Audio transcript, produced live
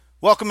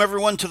Welcome,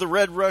 everyone, to the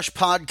Red Rush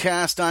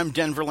Podcast. I'm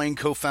Denver Lane,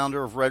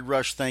 co-founder of Red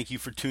Rush. Thank you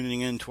for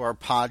tuning in to our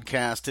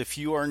podcast. If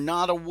you are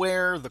not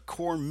aware, the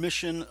core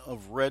mission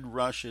of Red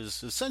Rush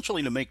is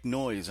essentially to make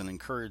noise and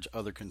encourage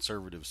other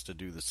conservatives to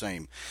do the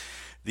same.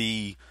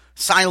 The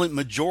silent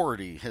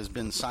majority has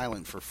been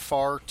silent for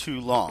far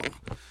too long.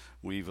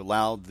 We've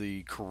allowed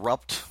the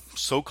corrupt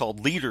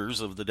so-called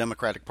leaders of the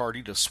Democratic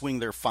Party to swing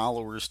their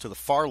followers to the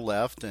far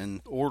left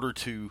in order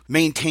to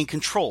maintain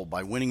control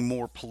by winning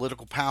more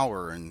political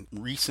power. And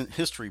recent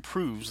history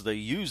proves they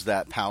use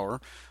that power,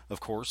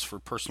 of course, for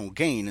personal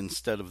gain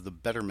instead of the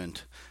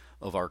betterment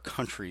of our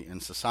country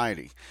and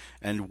society.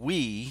 And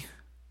we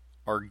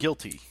are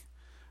guilty.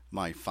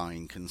 My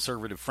fine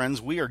conservative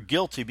friends, we are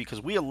guilty because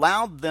we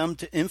allowed them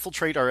to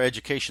infiltrate our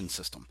education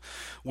system.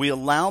 We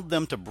allowed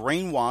them to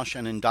brainwash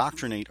and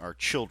indoctrinate our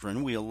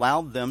children. We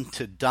allowed them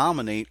to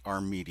dominate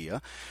our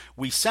media.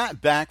 We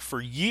sat back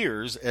for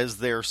years as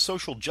their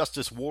social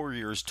justice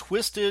warriors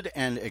twisted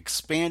and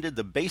expanded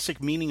the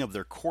basic meaning of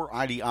their core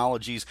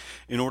ideologies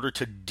in order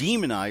to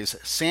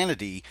demonize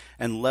sanity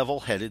and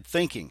level-headed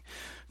thinking,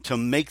 to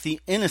make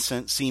the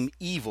innocent seem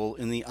evil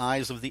in the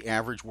eyes of the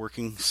average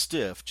working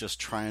stiff just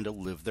trying to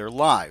live their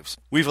lives.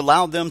 We've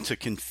allowed them to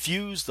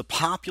confuse the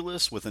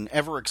populace with an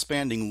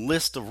ever-expanding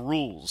list of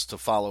rules to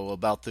follow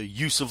about the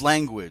use of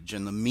language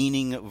and the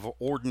meaning of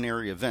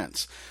ordinary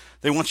events.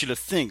 They want you to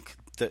think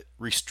that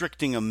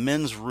restricting a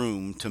men's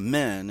room to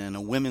men and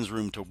a women's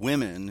room to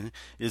women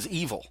is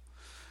evil.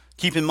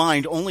 Keep in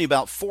mind, only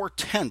about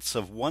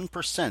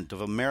 0.4% of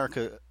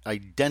America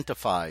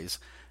identifies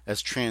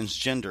as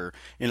transgender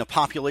in a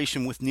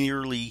population with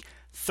nearly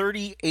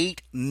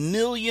 38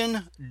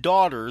 million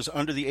daughters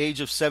under the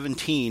age of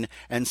 17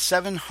 and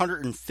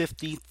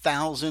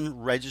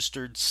 750,000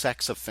 registered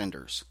sex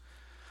offenders.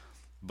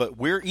 But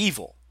we're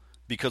evil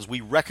because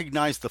we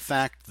recognize the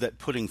fact that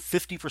putting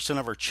 50%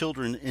 of our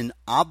children in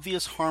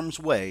obvious harm's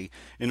way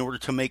in order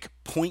to make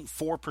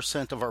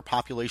 0.4% of our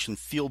population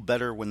feel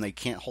better when they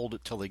can't hold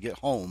it till they get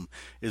home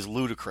is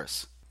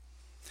ludicrous.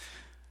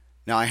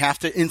 Now I have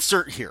to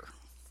insert here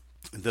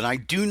that I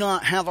do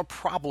not have a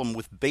problem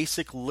with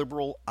basic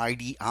liberal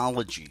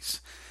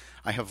ideologies.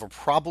 I have a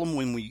problem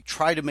when we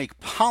try to make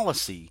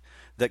policy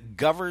that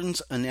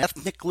governs an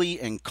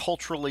ethnically and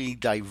culturally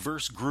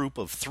diverse group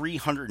of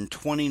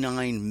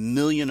 329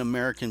 million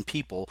American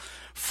people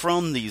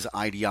from these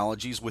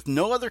ideologies with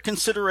no other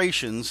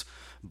considerations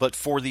but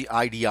for the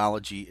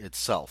ideology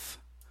itself.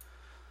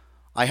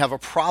 I have a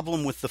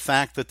problem with the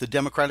fact that the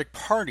Democratic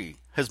Party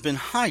has been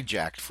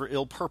hijacked for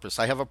ill purpose.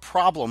 I have a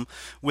problem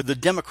with the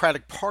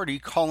Democratic Party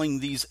calling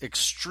these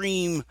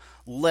extreme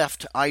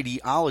left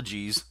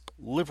ideologies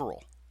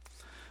liberal.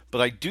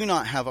 But I do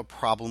not have a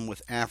problem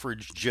with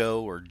average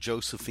Joe or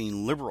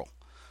Josephine liberal.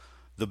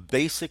 The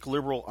basic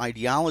liberal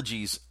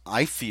ideologies,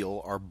 I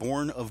feel, are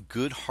born of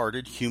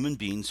good-hearted human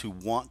beings who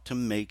want to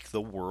make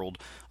the world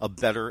a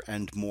better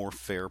and more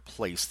fair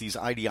place. These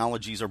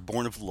ideologies are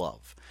born of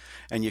love,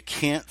 and you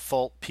can't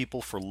fault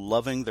people for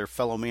loving their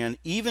fellow man,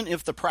 even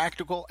if the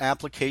practical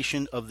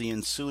application of the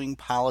ensuing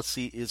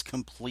policy is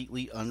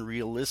completely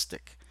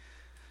unrealistic.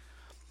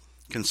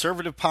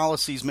 Conservative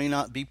policies may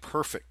not be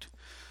perfect,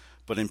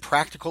 but in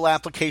practical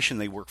application,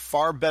 they work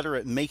far better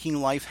at making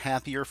life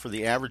happier for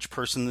the average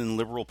person than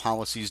liberal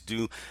policies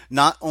do.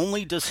 Not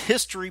only does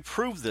history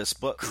prove this,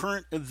 but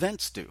current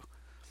events do.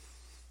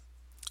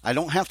 I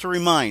don't have to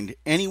remind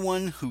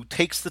anyone who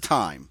takes the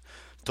time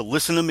to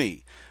listen to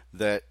me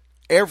that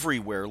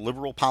everywhere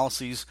liberal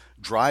policies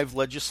drive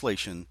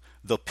legislation,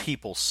 the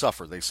people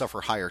suffer. They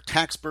suffer higher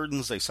tax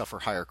burdens, they suffer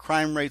higher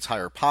crime rates,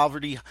 higher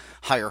poverty,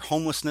 higher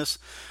homelessness.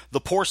 The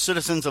poor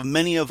citizens of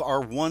many of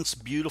our once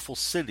beautiful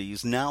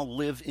cities now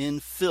live in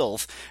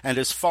filth, and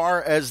as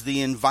far as the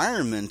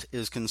environment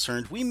is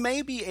concerned, we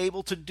may be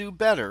able to do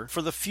better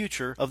for the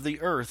future of the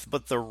earth,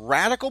 but the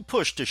radical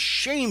push to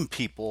shame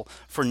people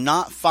for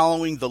not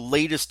following the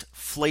latest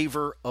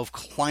flavor of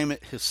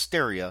climate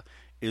hysteria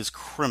is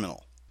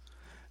criminal.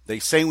 They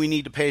say we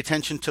need to pay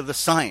attention to the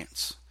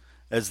science,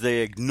 as they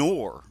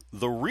ignore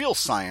the real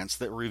science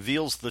that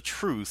reveals the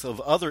truth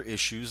of other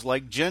issues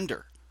like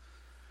gender.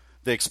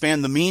 They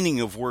expand the meaning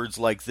of words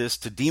like this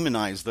to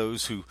demonize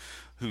those who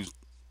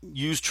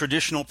use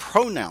traditional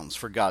pronouns,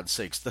 for God's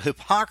sakes. The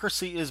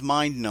hypocrisy is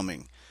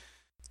mind-numbing.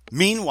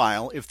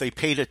 Meanwhile, if they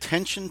paid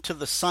attention to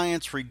the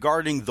science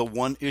regarding the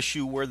one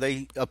issue where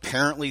they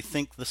apparently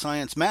think the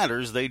science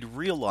matters, they'd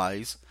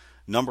realize,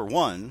 number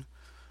one,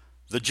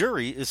 the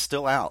jury is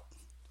still out.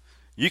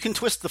 You can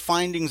twist the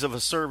findings of a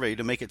survey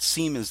to make it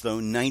seem as though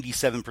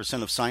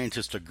 97% of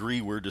scientists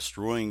agree we're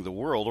destroying the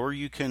world, or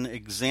you can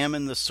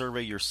examine the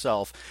survey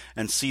yourself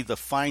and see the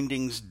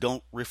findings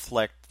don't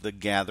reflect the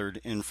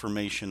gathered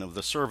information of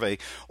the survey.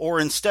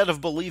 Or instead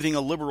of believing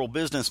a liberal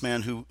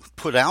businessman who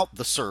put out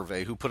the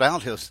survey, who put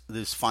out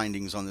his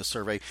findings on this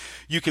survey,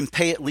 you can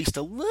pay at least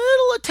a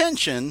little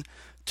attention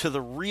to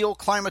the real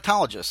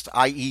climatologists,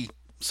 i.e.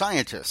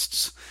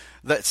 scientists,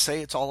 that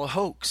say it's all a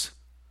hoax.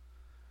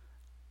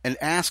 And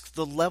ask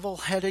the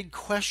level-headed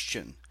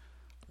question,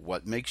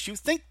 what makes you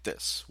think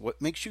this?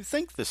 What makes you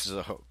think this is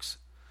a hoax?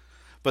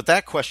 But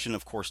that question,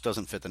 of course,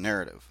 doesn't fit the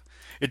narrative.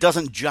 It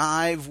doesn't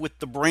jive with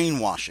the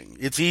brainwashing.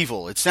 It's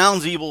evil. It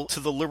sounds evil to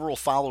the liberal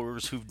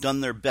followers who've done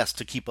their best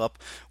to keep up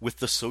with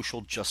the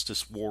social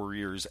justice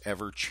warriors'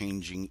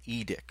 ever-changing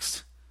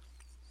edicts.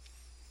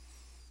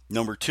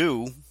 Number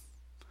two,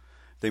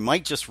 they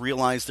might just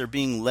realize they're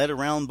being led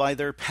around by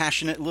their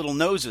passionate little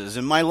noses.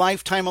 In my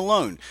lifetime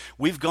alone,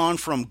 we've gone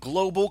from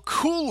global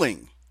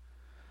cooling,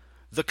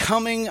 the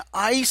coming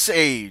ice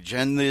age,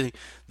 and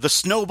the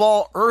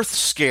snowball Earth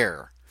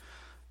scare.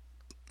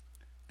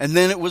 And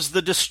then it was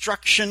the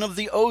destruction of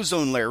the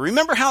ozone layer.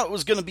 Remember how it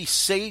was going to be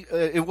safe?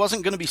 It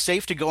wasn't going to be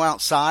safe to go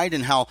outside,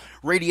 and how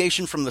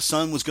radiation from the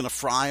sun was going to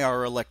fry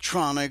our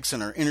electronics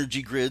and our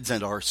energy grids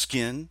and our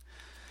skin.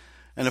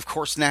 And of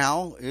course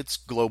now it's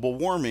global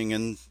warming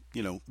and,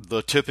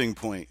 the tipping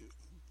point.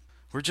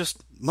 We're just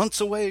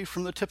months away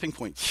from the tipping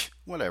point.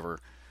 Whatever.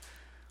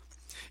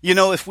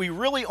 If we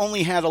really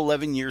only had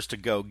 11 years to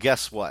go,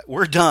 guess what?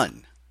 We're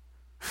done.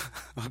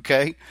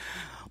 Okay?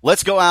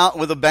 Let's go out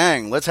with a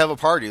bang. Let's have a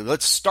party.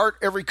 Let's start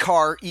every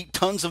car, eat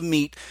tons of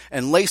meat,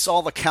 and lace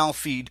all the cow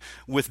feed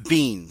with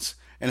beans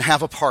and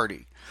have a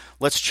party.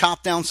 Let's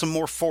chop down some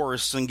more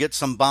forests and get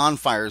some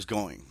bonfires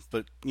going,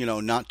 but,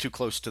 not too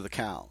close to the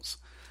cows.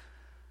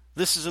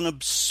 This is an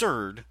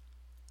absurd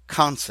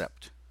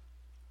concept.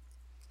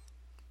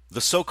 The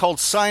so-called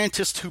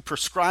scientists who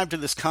prescribe to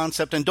this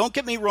concept, and don't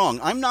get me wrong,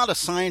 I'm not a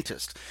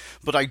scientist,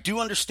 but I do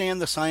understand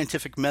the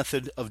scientific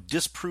method of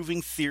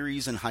disproving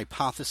theories and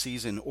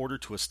hypotheses in order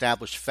to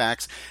establish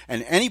facts,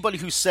 and anybody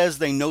who says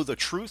they know the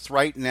truth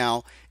right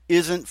now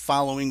isn't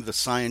following the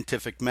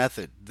scientific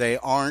method. They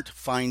aren't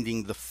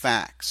finding the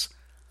facts.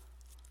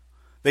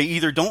 They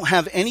either don't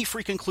have any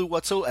freaking clue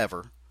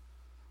whatsoever,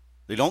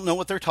 they don't know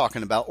what they're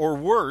talking about, or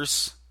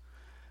worse,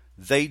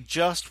 they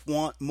just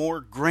want more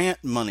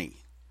grant money.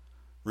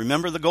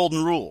 Remember the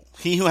golden rule.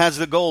 He who has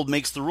the gold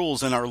makes the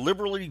rules, and our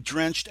liberally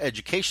drenched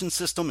education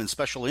system and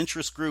special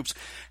interest groups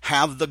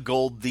have the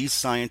gold these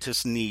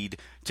scientists need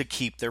to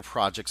keep their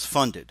projects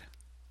funded.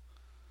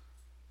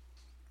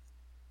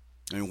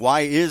 And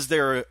why is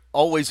there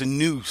always a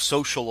new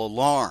social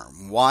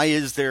alarm? Why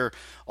is there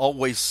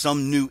always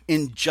some new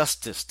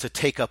injustice to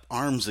take up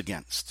arms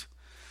against?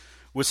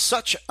 With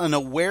such an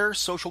aware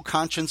social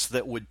conscience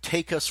that would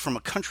take us from a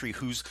country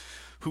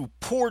who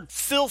poured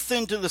filth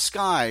into the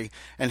sky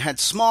and had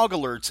smog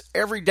alerts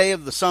every day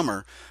of the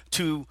summer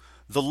to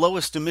the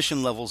lowest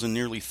emission levels in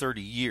nearly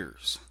 30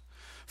 years.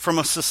 From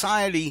a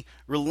society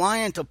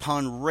reliant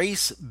upon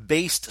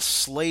race-based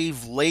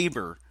slave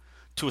labor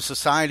to a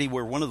society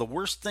where one of the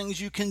worst things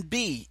you can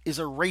be is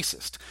a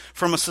racist.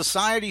 From a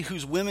society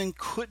whose women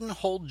couldn't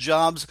hold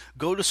jobs,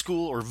 go to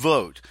school, or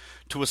vote,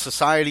 to a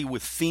society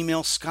with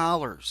female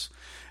scholars,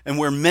 and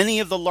where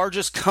many of the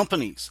largest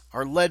companies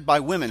are led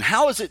by women.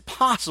 How is it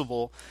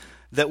possible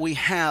that we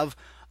have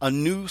a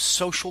new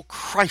social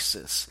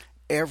crisis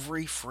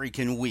every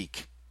freaking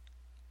week?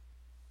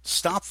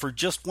 Stop for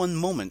just one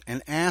moment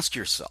and ask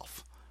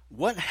yourself,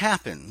 what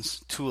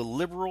happens to a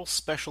liberal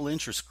special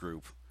interest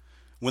group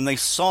when they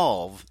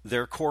solve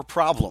their core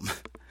problem?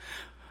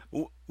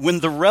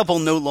 When the rebel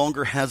no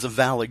longer has a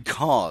valid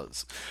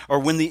cause, or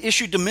when the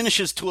issue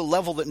diminishes to a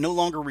level that no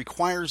longer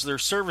requires their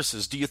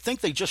services, do you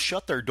think they just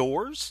shut their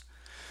doors?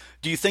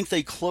 Do you think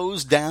they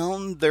close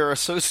down their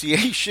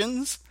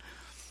associations?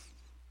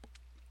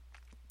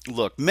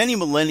 Look, many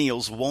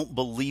millennials won't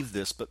believe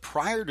this, but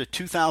prior to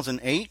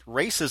 2008,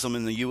 racism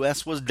in the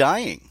U.S. was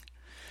dying.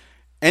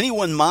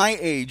 Anyone my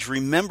age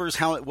remembers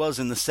how it was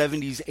in the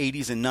 70s,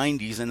 80s, and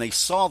 90s, and they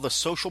saw the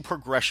social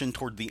progression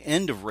toward the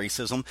end of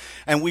racism,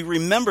 and we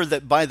remember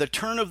that by the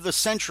turn of the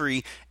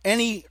century,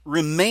 any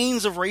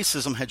remains of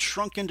racism had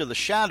shrunk into the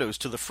shadows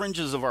to the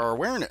fringes of our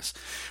awareness.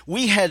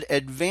 We had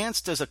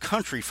advanced as a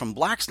country from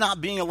blacks not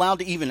being allowed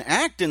to even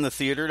act in the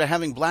theater to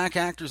having black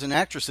actors and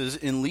actresses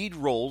in lead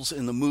roles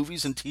in the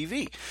movies and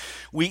TV.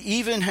 We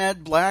even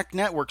had black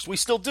networks, we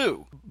still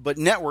do, but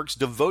networks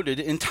devoted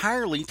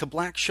entirely to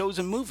black shows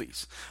and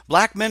movies.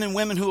 Black men and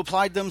women who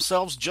applied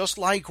themselves just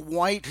like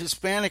white,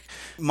 Hispanic,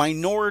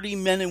 minority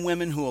men and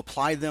women who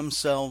apply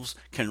themselves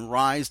can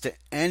rise to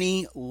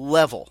any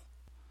level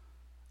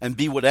and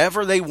be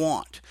whatever they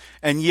want.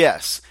 And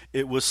yes,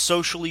 it was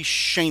socially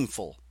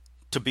shameful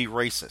to be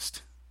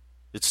racist.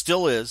 It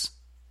still is,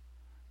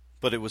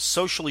 but it was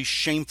socially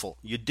shameful.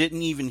 You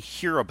didn't even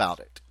hear about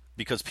it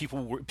because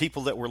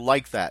people that were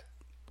like that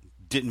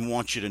didn't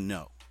want you to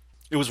know.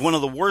 It was one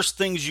of the worst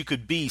things you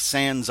could be,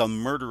 sans a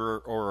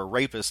murderer or a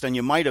rapist, and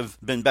you might have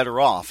been better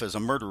off as a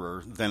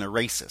murderer than a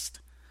racist.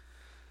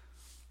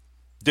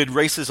 Did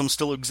racism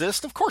still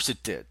exist? Of course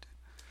it did.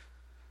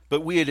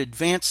 But we had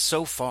advanced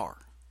so far.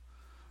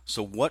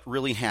 So what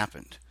really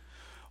happened?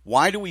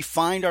 Why do we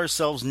find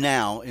ourselves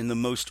now in the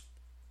most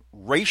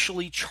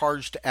racially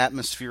charged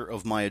atmosphere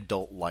of my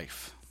adult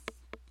life?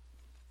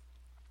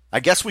 I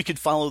guess we could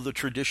follow the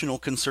traditional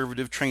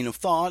conservative train of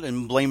thought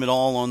and blame it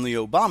all on the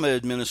Obama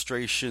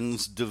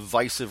administration's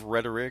divisive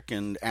rhetoric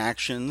and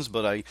actions,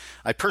 but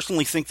I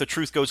personally think the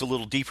truth goes a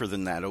little deeper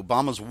than that.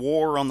 Obama's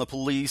war on the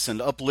police and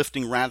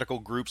uplifting radical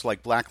groups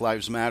like Black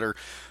Lives Matter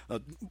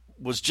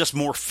was just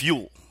more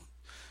fuel.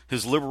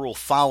 His liberal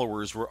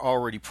followers were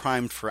already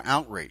primed for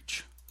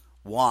outrage.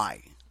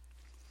 Why?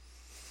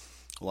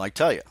 Well, I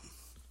tell you,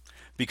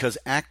 because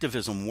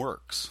activism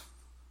works.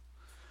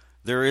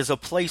 There is a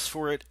place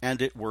for it,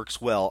 and it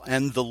works well.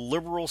 And the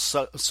liberal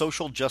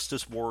social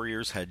justice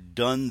warriors had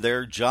done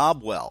their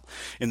job well.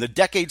 In the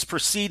decades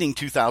preceding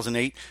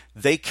 2008,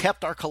 they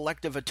kept our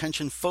collective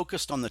attention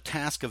focused on the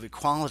task of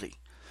equality.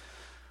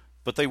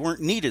 But they weren't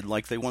needed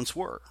like they once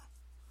were.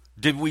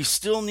 Did we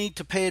still need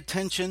to pay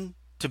attention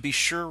to be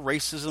sure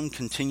racism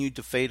continued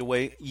to fade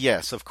away?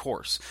 Yes, of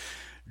course.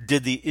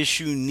 Did the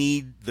issue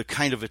need the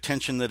kind of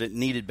attention that it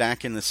needed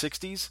back in the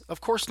 60s? Of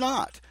course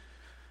not.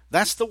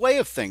 That's the way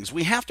of things.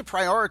 We have to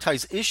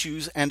prioritize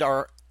issues and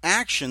our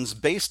actions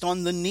based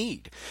on the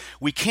need.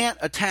 We can't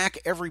attack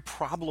every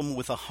problem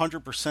with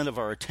 100% of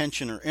our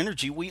attention or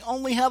energy. We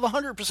only have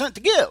 100%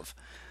 to give.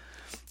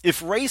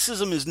 If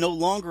racism is no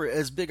longer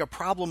as big a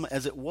problem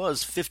as it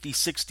was 50,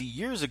 60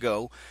 years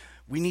ago,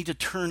 we need to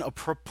turn a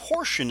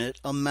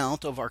proportionate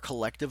amount of our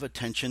collective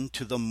attention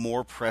to the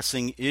more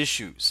pressing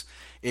issues.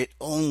 It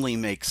only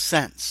makes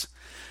sense.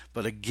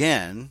 But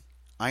again,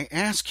 I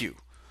ask you,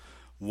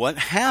 what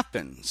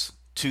happens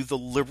to the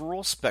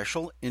liberal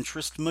special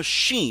interest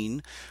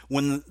machine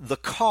when the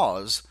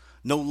cause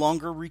no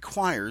longer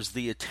requires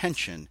the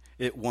attention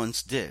it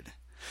once did?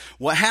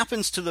 What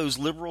happens to those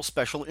liberal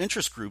special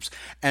interest groups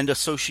and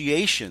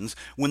associations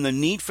when the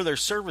need for their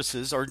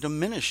services are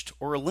diminished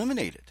or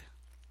eliminated?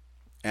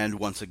 And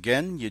once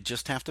again, you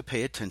just have to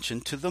pay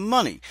attention to the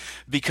money,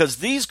 because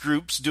these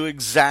groups do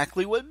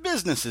exactly what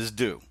businesses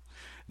do.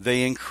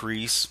 They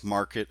increase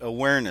market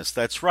awareness.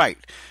 That's right.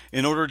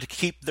 In order to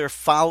keep their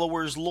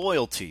followers'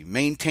 loyalty,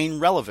 maintain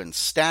relevance,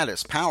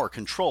 status, power,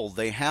 control,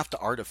 they have to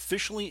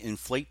artificially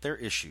inflate their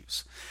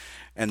issues.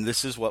 And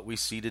this is what we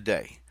see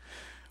today.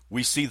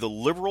 We see the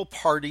Liberal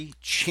Party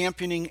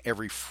championing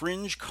every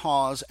fringe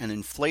cause and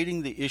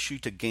inflating the issue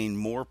to gain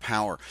more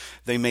power.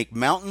 They make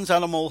mountains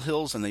out of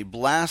molehills, and they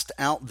blast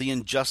out the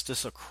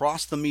injustice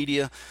across the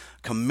media,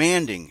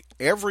 commanding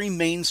every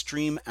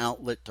mainstream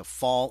outlet to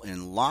fall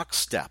in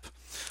lockstep,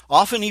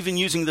 often even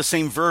using the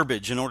same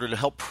verbiage in order to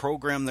help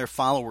program their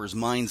followers'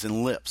 minds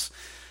and lips.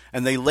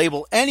 And they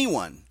label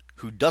anyone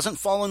who doesn't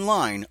fall in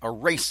line a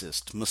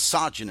racist,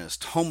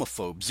 misogynist,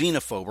 homophobe,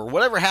 xenophobe, or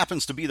whatever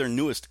happens to be their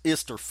newest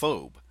ist or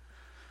phobe.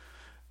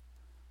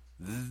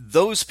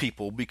 Those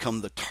people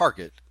become the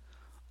target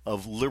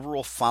of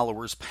liberal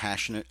followers'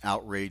 passionate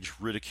outrage,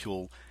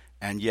 ridicule,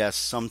 and yes,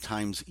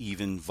 sometimes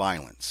even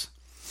violence.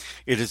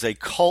 It is a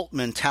cult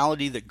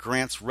mentality that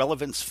grants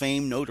relevance,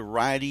 fame,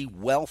 notoriety,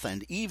 wealth,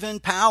 and even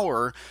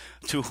power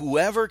to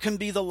whoever can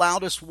be the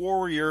loudest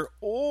warrior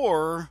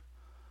or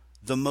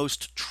the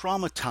most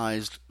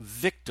traumatized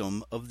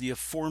victim of the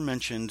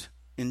aforementioned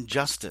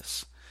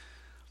injustice.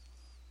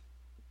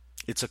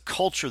 It's a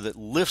culture that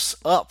lifts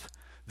up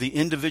the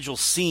individual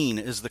seen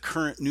as the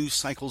current news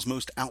cycle's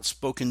most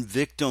outspoken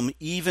victim,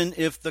 even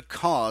if the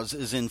cause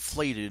is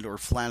inflated or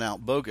flat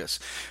out bogus.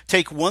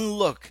 Take one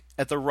look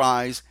at the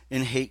rise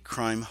in hate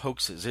crime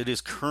hoaxes. It is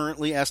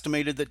currently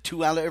estimated that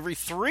 2 out of every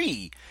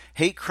 3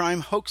 hate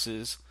crimes,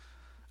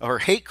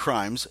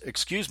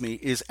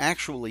 is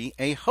actually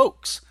a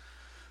hoax.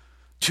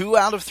 2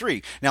 out of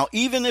 3. Now,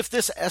 even if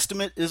this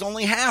estimate is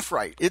only half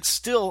right, it's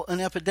still an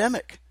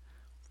epidemic.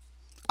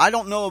 I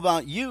don't know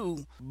about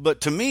you, but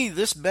to me,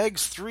 this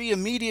begs 3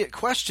 immediate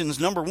questions.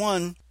 Number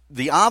one,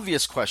 the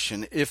obvious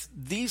question: if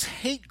these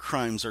hate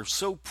crimes are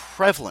so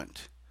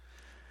prevalent,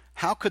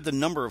 how could the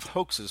number of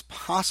hoaxes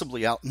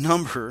possibly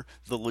outnumber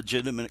the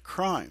legitimate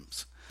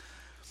crimes?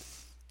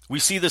 We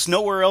see this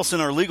nowhere else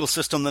in our legal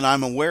system that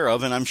I'm aware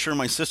of, and I'm sure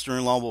my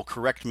sister-in-law will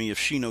correct me if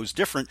she knows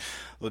different,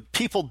 but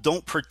people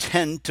don't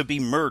pretend to be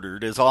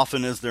murdered as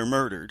often as they're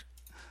murdered.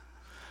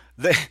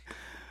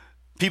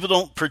 People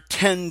don't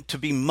pretend to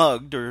be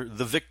mugged or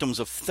the victims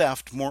of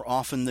theft more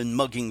often than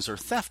muggings or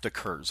theft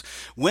occurs.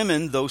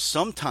 Women, though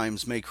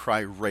sometimes may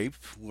cry rape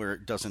where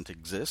it doesn't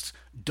exist,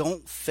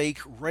 don't fake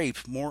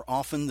rape more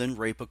often than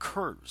rape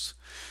occurs.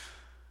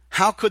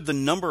 How could the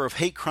number of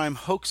hate crime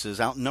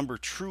hoaxes outnumber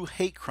true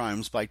hate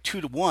crimes by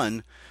 2 to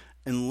 1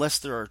 unless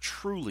there are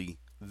truly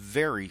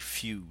very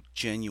few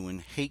genuine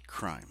hate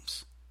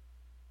crimes?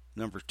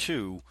 Number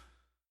 2,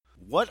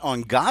 what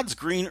on God's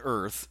green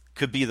earth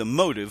could be the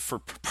motive for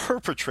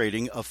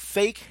perpetrating a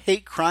fake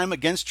hate crime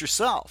against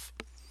yourself?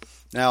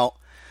 Now,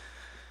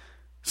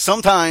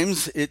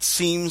 sometimes it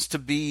seems to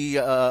be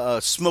a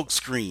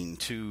smokescreen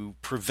to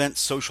prevent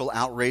social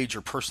outrage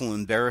or personal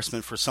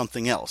embarrassment for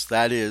something else.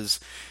 That is,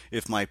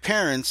 if my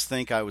parents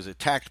think I was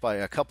attacked by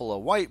a couple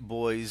of white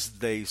boys,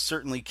 they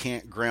certainly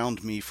can't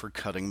ground me for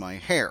cutting my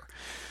hair.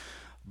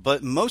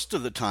 But most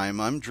of the time,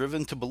 I'm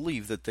driven to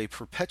believe that they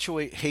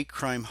perpetuate hate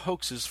crime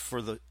hoaxes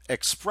for the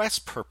express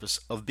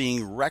purpose of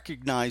being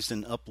recognized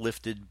and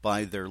uplifted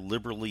by their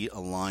liberally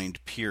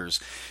aligned peers.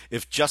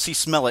 If Jussie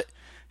Smollett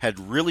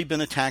had really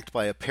been attacked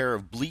by a pair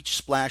of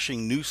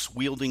bleach-splashing,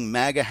 noose-wielding,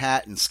 MAGA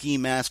hat and ski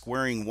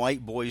mask-wearing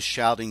white boys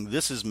shouting,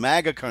 "This is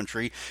MAGA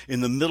country,"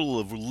 in the middle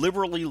of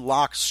liberally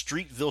locked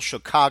Streetville,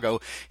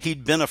 Chicago,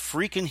 he'd been a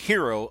freaking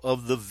hero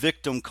of the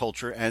victim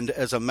culture, and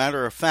as a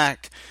matter of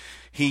fact,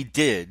 he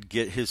did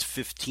get his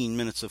 15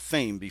 minutes of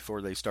fame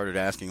before they started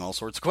asking all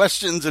sorts of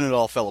questions and it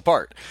all fell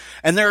apart.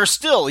 And there are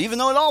still, even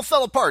though it all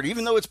fell apart,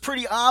 even though it's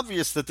pretty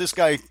obvious that this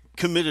guy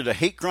committed a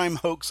hate crime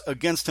hoax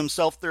against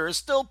himself, there are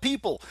still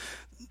people,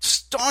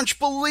 staunch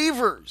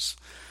believers,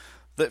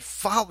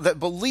 that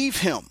believe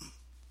him,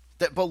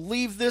 that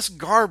believe this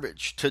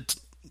garbage.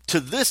 To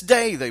this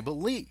day, they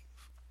believe.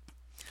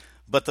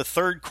 But the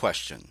third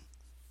question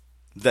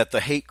that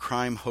the hate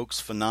crime hoax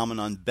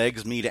phenomenon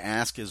begs me to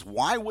ask is,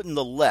 why wouldn't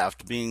the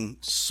left, being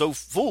so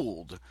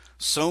fooled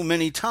so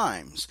many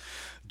times,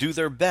 do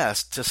their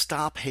best to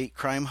stop hate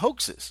crime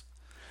hoaxes?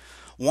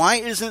 Why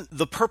isn't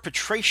the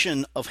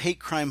perpetration of hate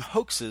crime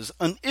hoaxes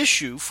an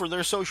issue for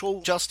their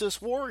social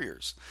justice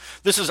warriors?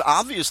 This is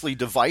obviously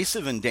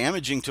divisive and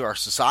damaging to our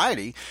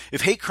society.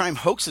 If hate crime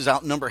hoaxes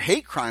outnumber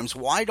hate crimes,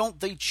 why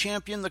don't they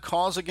champion the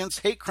cause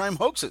against hate crime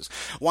hoaxes?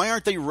 Why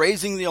aren't they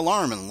raising the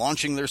alarm and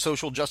launching their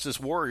social justice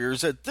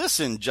warriors at this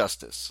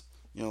injustice?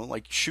 You know,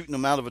 like shooting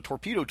them out of a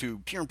torpedo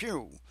tube. Pew,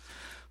 pew.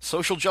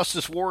 Social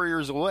justice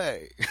warriors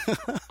away.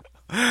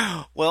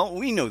 Well,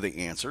 we know the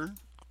answer.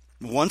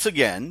 Once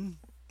again,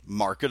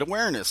 market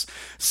awareness.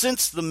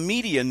 Since the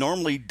media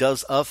normally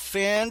does a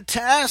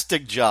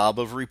fantastic job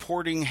of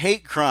reporting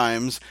hate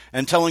crimes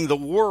and telling the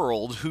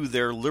world who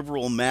their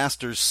liberal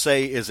masters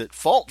say is at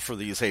fault for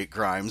these hate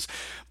crimes,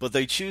 but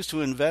they choose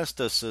to invest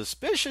a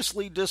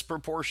suspiciously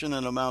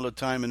disproportionate amount of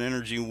time and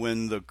energy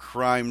when the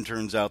crime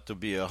turns out to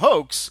be a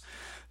hoax,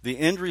 the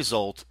end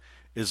result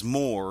is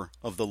more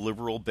of the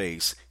liberal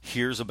base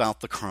hears about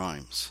the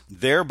crimes,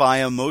 thereby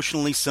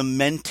emotionally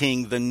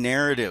cementing the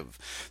narrative.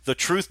 The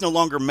truth no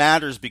longer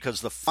matters because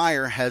the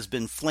fire has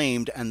been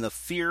flamed and the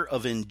fear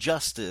of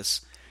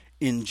injustice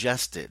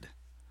ingested.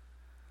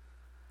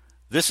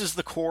 This is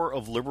the core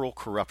of liberal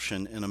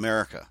corruption in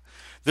America.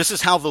 This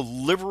is how the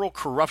liberal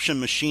corruption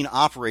machine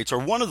operates, or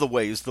one of the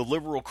ways the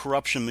liberal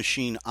corruption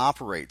machine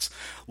operates.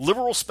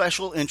 Liberal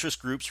special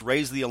interest groups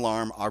raise the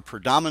alarm. Our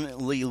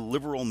predominantly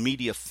liberal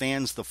media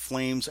fans the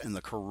flames, and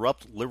the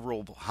corrupt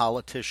liberal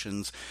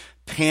politicians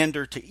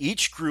pander to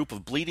each group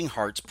of bleeding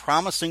hearts,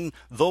 promising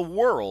the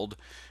world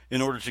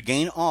in order to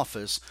gain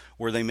office,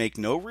 where they make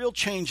no real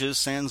changes,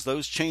 sans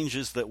those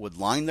changes that would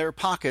line their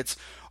pockets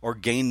or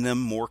gain them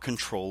more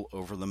control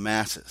over the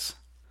masses.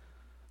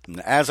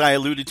 As I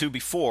alluded to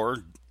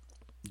before,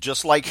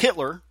 just like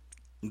Hitler,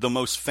 the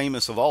most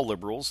famous of all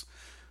liberals,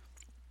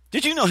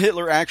 did you know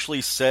Hitler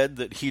actually said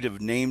that he'd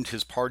have named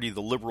his party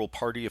the Liberal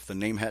Party if the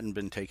name hadn't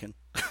been taken?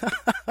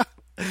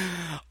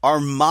 Our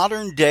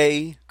modern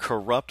day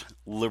corrupt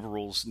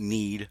liberals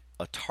need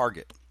a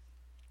target.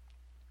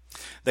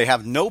 They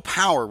have no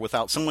power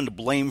without someone to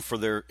blame for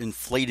their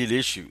inflated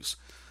issues.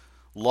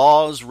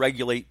 Laws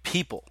regulate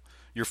people.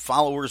 Your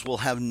followers will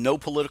have no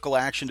political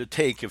action to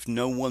take if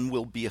no one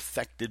will be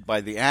affected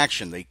by the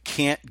action. They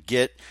can't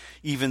get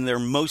even their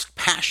most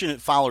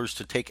passionate followers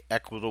to take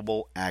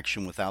equitable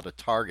action without a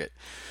target.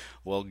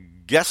 Well,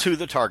 guess who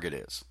the target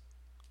is?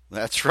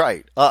 That's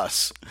right,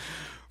 us.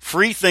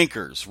 Free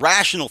thinkers,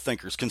 rational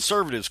thinkers,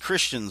 conservatives,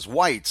 Christians,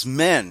 whites,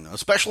 men,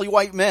 especially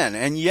white men,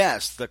 and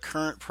yes, the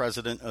current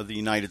president of the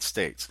United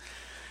States.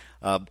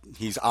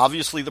 He's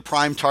obviously the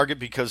prime target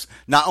because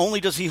not only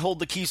does he hold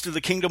the keys to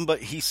the kingdom,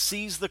 but he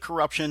sees the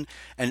corruption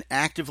and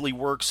actively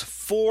works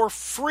for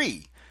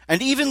free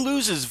and even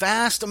loses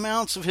vast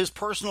amounts of his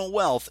personal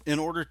wealth in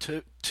order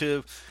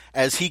to,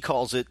 as he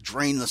calls it,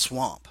 drain the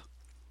swamp.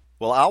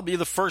 Well, I'll be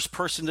the first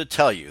person to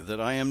tell you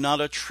that I am not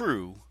a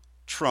true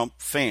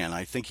Trump fan.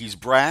 I think he's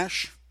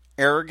brash,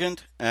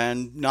 arrogant,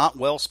 and not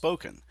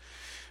well-spoken.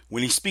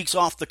 When he speaks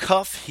off the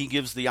cuff, he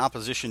gives the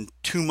opposition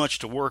too much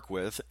to work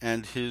with,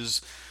 and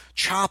his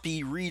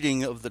choppy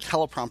reading of the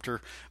teleprompter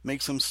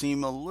makes him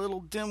seem a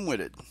little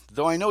dim-witted,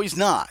 though I know he's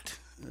not.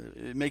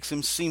 It makes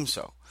him seem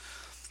so.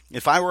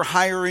 If I were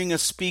hiring a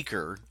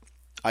speaker,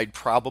 I'd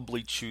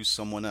probably choose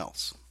someone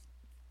else.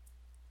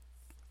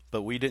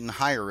 But we didn't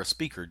hire a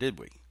speaker, did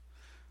we?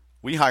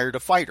 We hired a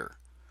fighter.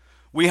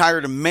 We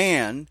hired a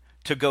man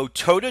to go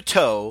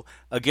toe-to-toe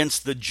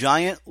against the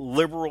giant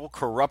liberal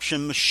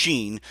corruption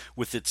machine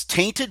with its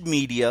tainted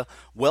media,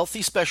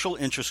 wealthy special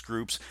interest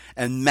groups,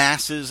 and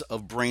masses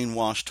of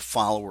brainwashed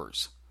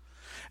followers.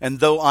 And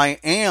though I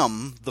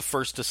am the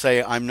first to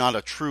say I'm not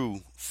a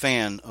true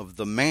fan of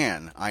the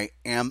man, I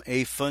am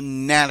a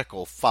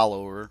fanatical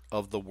follower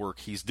of the work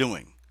he's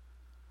doing.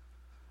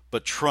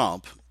 But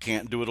Trump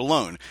can't do it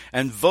alone.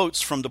 And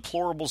votes from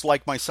deplorables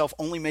like myself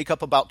only make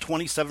up about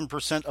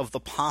 27% of the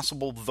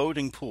possible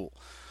voting pool.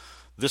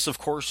 This, of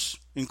course,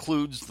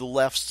 includes the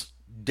left's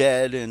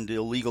dead and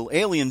illegal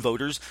alien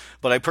voters,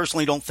 but I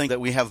personally don't think that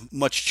we have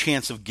much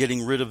chance of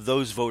getting rid of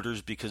those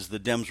voters because the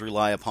Dems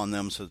rely upon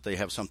them so that they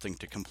have something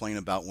to complain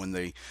about when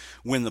they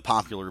win the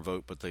popular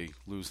vote, but they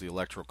lose the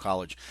Electoral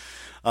College.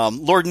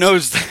 Lord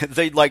knows that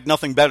they'd like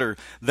nothing better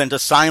than to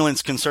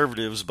silence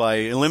conservatives by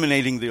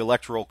eliminating the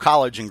Electoral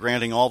College and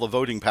granting all the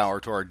voting power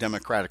to our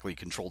democratically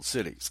controlled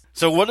cities.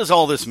 So what does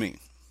all this mean?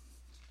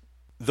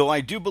 Though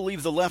I do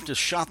believe the left has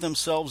shot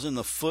themselves in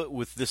the foot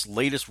with this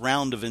latest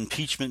round of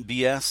impeachment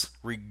BS,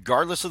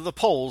 regardless of the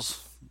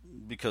polls,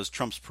 because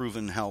Trump's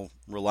proven how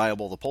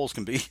reliable the polls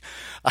can be,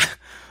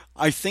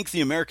 I think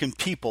the American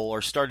people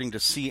are starting to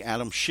see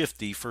Adam Schiff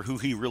for who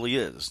he really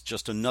is,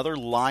 just another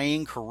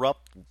lying,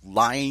 corrupt,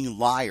 lying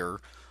liar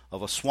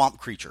of a swamp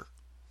creature.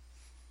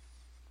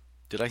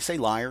 Did I say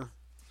liar?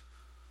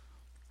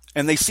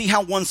 And they see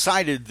how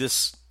one-sided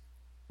this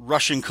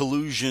Russian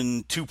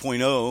collusion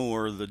 2.0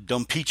 or the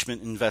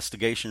Dumpimpeachment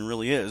investigation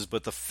really is,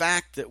 but the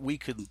fact that we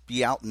could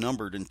be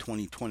outnumbered in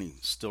 2020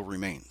 still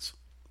remains.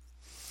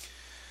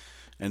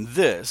 And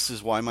this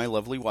is why my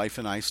lovely wife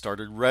and I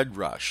started Red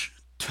Rush,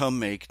 to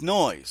make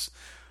noise.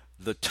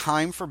 The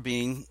time for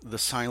being the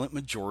silent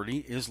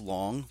majority is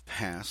long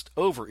past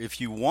over. If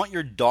you want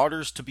your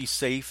daughters to be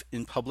safe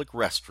in public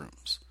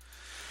restrooms,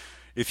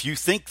 if you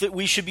think that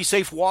we should be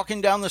safe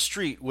walking down the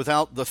street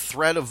without the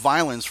threat of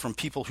violence from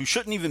people who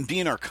shouldn't even be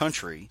in our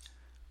country,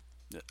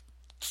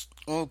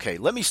 okay,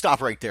 let me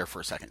stop right there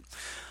for a second.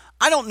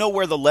 I don't know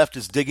where the left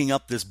is digging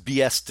up this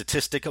BS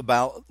statistic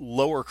about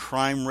lower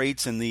crime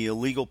rates in the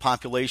illegal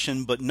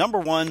population, but number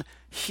one,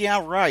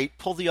 yeah, right,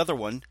 pull the other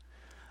one.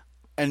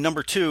 And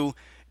number two,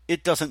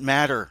 it doesn't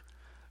matter,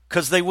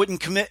 because they wouldn't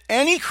commit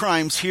any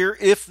crimes here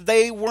if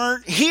they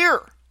weren't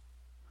here.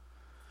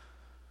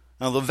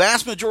 Now, the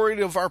vast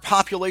majority of our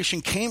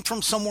population came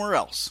from somewhere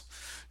else.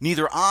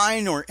 Neither I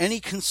nor any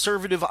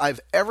conservative I've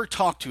ever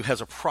talked to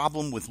has a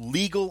problem with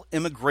legal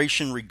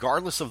immigration,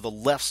 regardless of the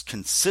left's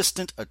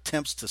consistent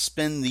attempts to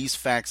spin these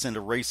facts into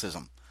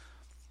racism.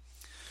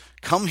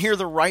 Come here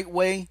the right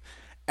way,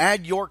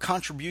 add your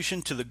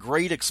contribution to the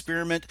great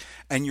experiment,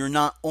 and you're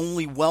not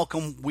only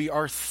welcome, we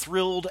are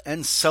thrilled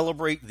and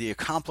celebrate the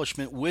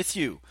accomplishment with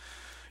you.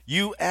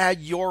 You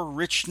add your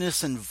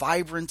richness and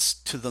vibrance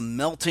to the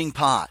melting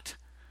pot.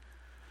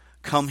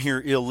 Come here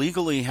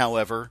illegally,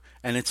 however,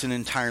 and it's an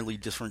entirely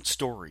different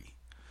story.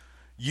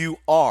 You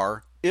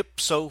are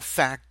ipso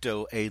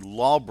facto a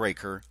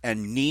lawbreaker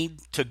and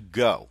need to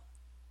go.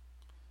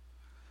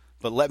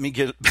 But let me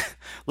get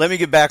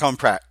back on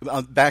track.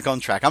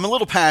 I'm a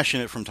little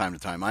passionate from time to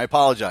time. I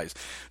apologize.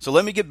 So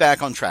let me get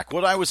back on track.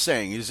 What I was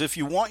saying is, if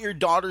you want your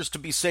daughters to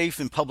be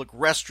safe in public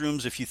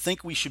restrooms, if you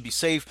think we should be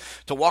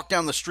safe to walk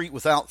down the street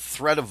without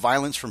threat of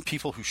violence from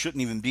people who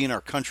shouldn't even be in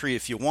our country,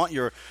 if you want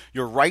your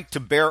right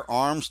to bear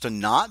arms to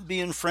not be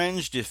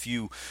infringed, if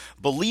you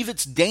believe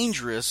it's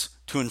dangerous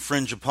to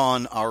infringe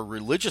upon our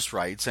religious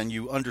rights, and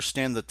you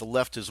understand that the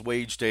left has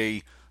waged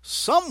a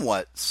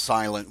somewhat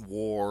silent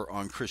war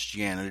on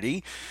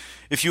Christianity,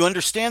 if you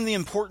understand the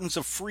importance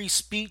of free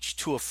speech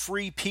to a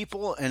free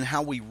people and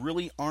how we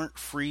really aren't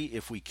free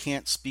if we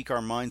can't speak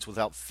our minds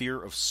without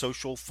fear of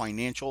social,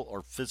 financial,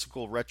 or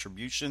physical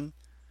retribution,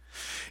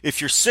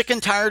 if you're sick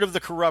and tired of the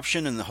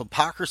corruption and the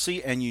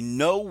hypocrisy and you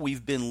know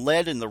we've been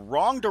led in the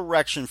wrong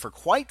direction for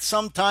quite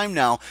some time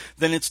now,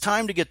 then it's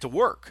time to get to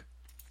work.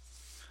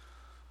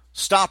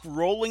 Stop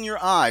rolling your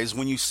eyes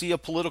when you see a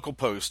political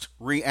post.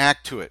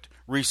 React to it.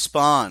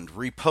 Respond.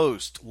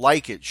 Repost.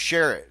 Like it.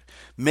 Share it.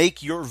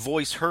 Make your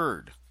voice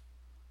heard.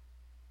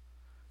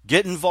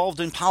 Get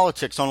involved in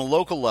politics on a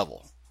local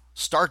level.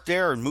 Start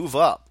there and move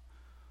up.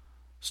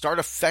 Start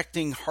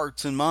affecting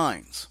hearts and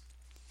minds.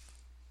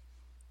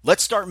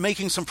 Let's start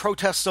making some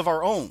protests of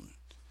our own.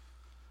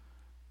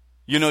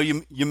 You know,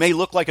 you may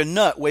look like a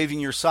nut waving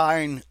your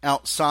sign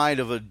outside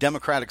of a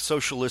Democratic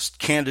Socialist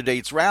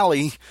candidate's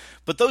rally,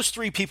 but those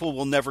three people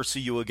will never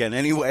see you again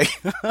anyway.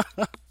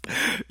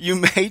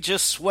 You may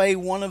just sway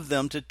one of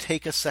them to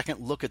take a second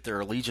look at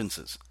their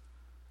allegiances.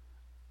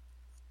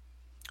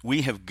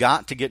 We have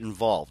got to get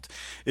involved.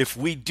 If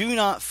we do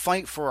not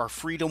fight for our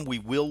freedom, we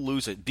will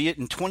lose it. Be it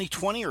in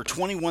 2020 or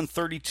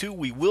 2132,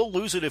 we will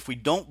lose it if we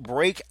don't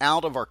break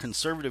out of our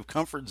conservative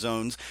comfort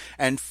zones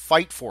and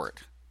fight for it.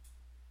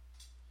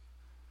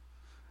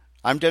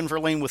 I'm Denver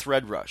Lane with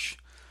Red Rush.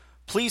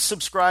 Please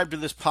subscribe to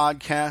this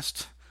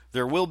podcast.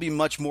 There will be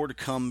much more to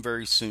come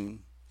very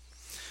soon.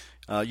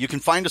 You can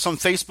find us on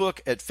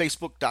Facebook at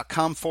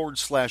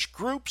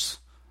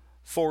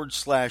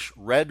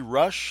facebook.com/groups/Red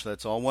Rush.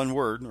 That's all one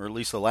word, or at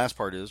least the last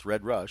part is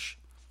Red Rush.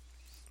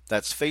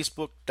 That's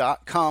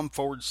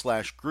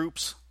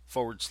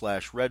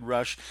facebook.com/groups/Red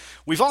Rush.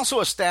 We've also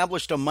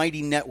established a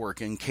mighty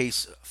network in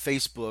case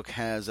Facebook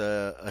has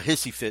a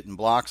hissy fit and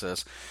blocks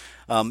us.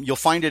 You'll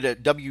find it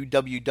at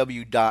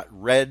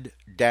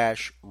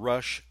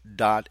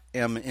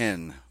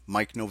www.red-rush.mn,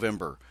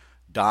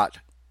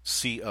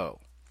 MikeNovember.co.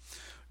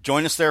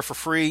 Join us there for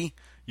free.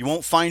 You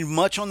won't find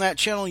much on that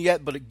channel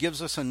yet, but it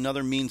gives us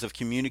another means of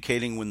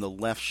communicating when the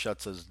left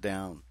shuts us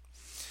down.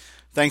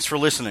 Thanks for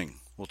listening.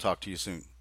 We'll talk to you soon.